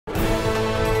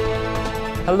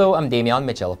Hello, I'm Damian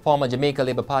Mitchell. Former Jamaica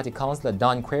Labour Party councillor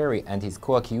Don Creary and his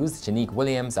co-accused Shaneke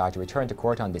Williams are to return to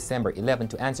court on December 11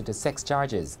 to answer to sex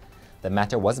charges. The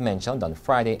matter was mentioned on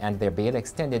Friday and their bail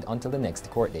extended until the next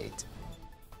court date.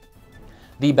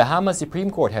 The Bahamas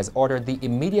Supreme Court has ordered the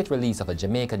immediate release of a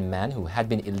Jamaican man who had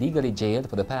been illegally jailed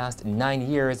for the past 9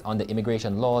 years under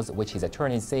immigration laws which his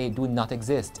attorneys say do not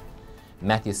exist.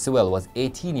 Matthew Sewell was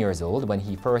 18 years old when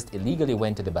he first illegally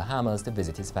went to the Bahamas to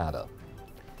visit his father.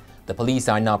 The police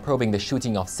are now probing the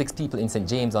shooting of 6 people in St.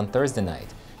 James on Thursday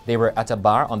night. They were at a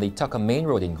bar on the Tucker Main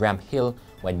Road in Gramp Hill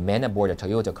when men aboard a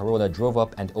Toyota Corolla drove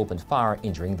up and opened fire,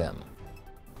 injuring them.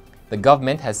 The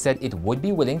government has said it would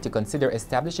be willing to consider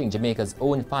establishing Jamaica's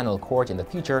own final court in the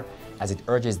future as it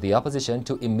urges the opposition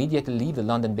to immediately leave the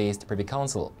London-based Privy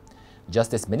Council.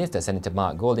 Justice Minister Senator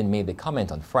Mark Golding made the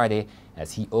comment on Friday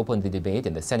as he opened the debate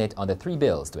in the Senate on the 3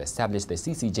 bills to establish the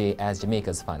CCJ as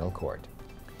Jamaica's final court.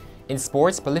 In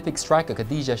sports, prolific striker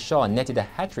Khadijah Shaw netted a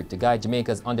hat-trick to guide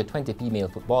Jamaica's under-20 female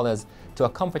footballers to a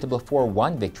comfortable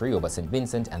 4-1 victory over St.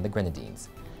 Vincent and the Grenadines.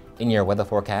 In your weather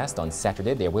forecast, on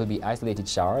Saturday there will be isolated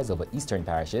showers over eastern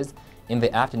parishes. In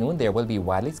the afternoon there will be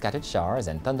widely scattered showers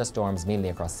and thunderstorms mainly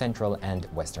across central and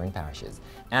western parishes.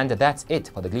 And that's it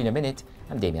for the Gleaner Minute.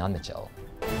 I'm Damian Mitchell.